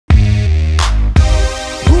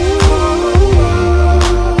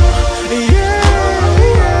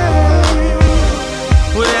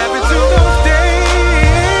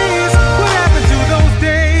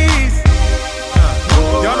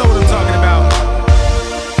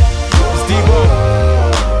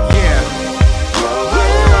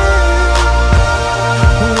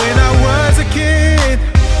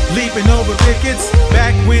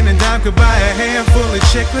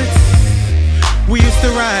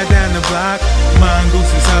ride down the block,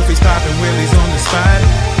 mongooses, selfies, popping willies on the spot.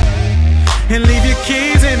 And leave your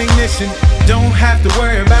keys in ignition, don't have to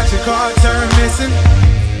worry about your car turn missing.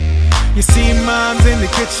 You see mom's in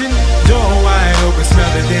the kitchen, door wide open,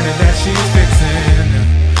 smell the dinner that she's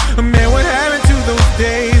fixing. Man, what happened to those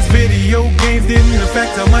days? Video games didn't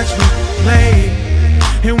affect how much we played.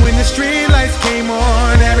 And when the street lights came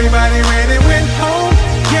on, everybody ran and went home,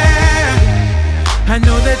 yeah. I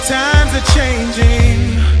know that times are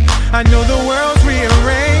changing, I know the world's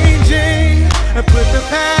rearranging. I put the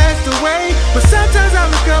past away, but sometimes I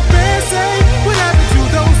look up and say, what happened to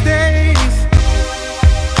those days?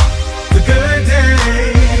 The good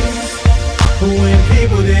days, when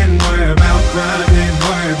people didn't worry about crime, didn't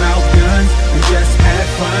worry about guns, we just had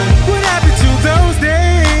fun. What happened to those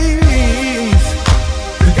days?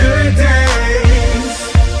 The good days,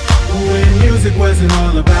 when music wasn't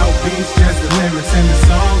all about beats, just the lyrics in the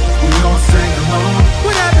song, we all sang along.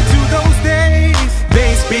 What happened to those days?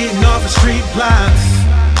 Bass beating off of street blocks,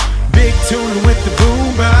 big tuna with the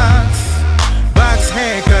boombox, box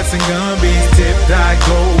haircuts and gumbies, tip-dyed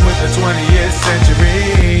gold with the 20th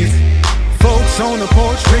centuries. Folks on the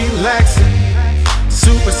porch relaxing,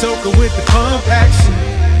 super soaker with the pump action.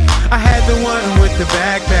 I had the one with the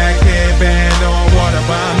backpack, headband on, water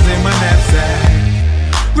bombs in my knapsack.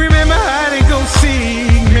 Remember hide and go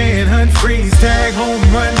seek, manhunt, freeze tag, home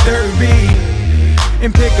run, derby,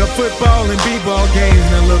 and pick up football and b-ball games.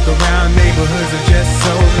 Now look around, neighborhoods are just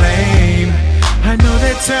so lame. I know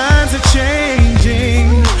that times are changing,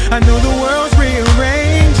 I know the world's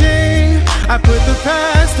rearranging. I put the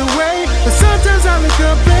past away, but sometimes I look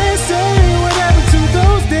up and say, what happened to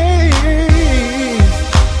those days?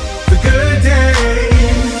 The good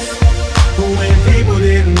days, when people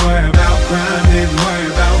didn't worry about crime, didn't worry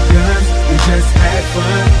about guns, we just had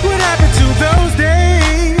fun. What happened to those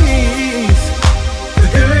days? The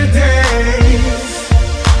good days,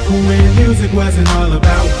 when music wasn't all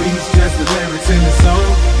about beats, just the lyrics in the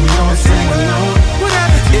song, we all sang along. What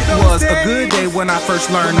happened to it those was days? A good day when I first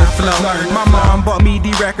learned to flow. My mom bought me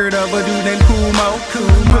the record of a dude named Kumo.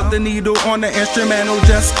 Put the needle on the instrumental,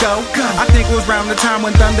 just go. I think it was around the time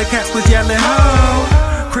when Thundercats was yelling ho.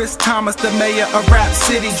 Chris Thomas, the mayor of Rap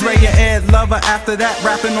City, Dre and Ed Lover after that,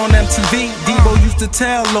 rapping on MTV. D-Bo used to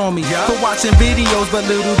tell on me for watching videos, but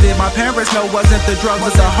little did my parents know wasn't the drugs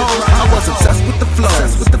was a hoe. I was obsessed with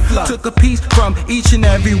the flow, took a piece from each and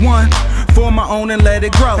every one for my own and let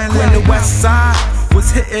it grow. When the West Side was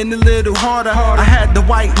hitting a little harder, I had the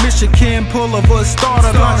white Michigan Boulevard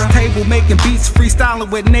starter, lunch table making beats, freestyling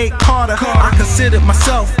with Nate Carter. I considered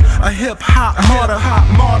myself a hip-hop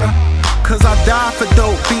martyr, cause I died for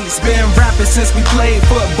dope beats. Been rapping since we played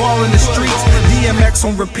football in the streets. DMX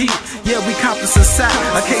on repeat, yeah, we copped us a sack,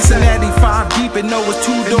 a case of natty 5 deep and know it's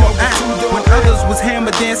two-door act. When others was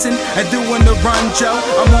hammer dancing and doing the run, Joe,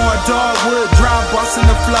 I'm on Dogwood Drive, busting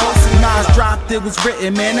the flow. Nas dropped, it was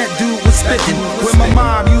written, man, that dude was spitting. When my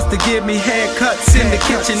mom used to give me haircuts in the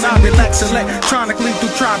kitchen, I relax electronically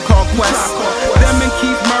through Tribe Called Quest. Them and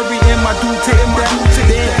Keith Murray in my dude tape them.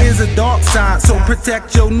 There is a dark side, so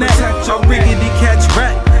protect your neck. A riggedy catch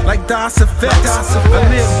wreck like DOS effects. I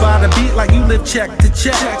live by the beat like you live check to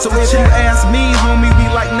check. So if you ask me, homie, we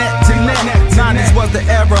like neck to neck. 90s was the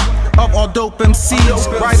era of all dope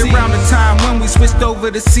MCs, right around the time when we switched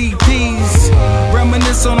over to CDs.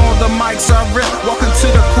 Reminisce on all the mics I ripped, walking to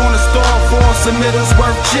the corner store for some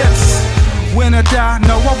Middlesworth chips. When I die,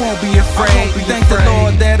 no, I won't be afraid. Thank the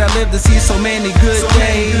Lord that I lived to see so many good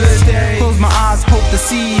days. Close my eyes, hope to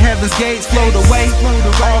see heaven's gates float away,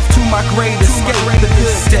 off to my great escape. The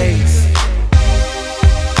good days.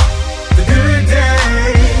 The good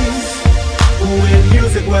days, when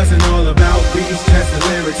music wasn't all about beats, just the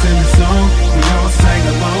lyrics in the song, we all sang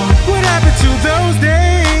along. What happened to those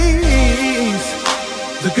days?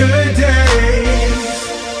 The good days,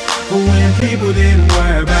 when people didn't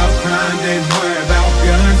worry about crime, didn't worry about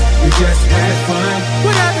guns, we just had fun.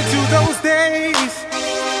 What happened to those days?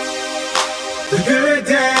 The good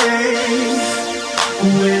days,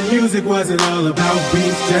 when music wasn't all about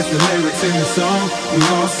beats, just the lyrics in the song, we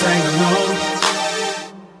all sang along.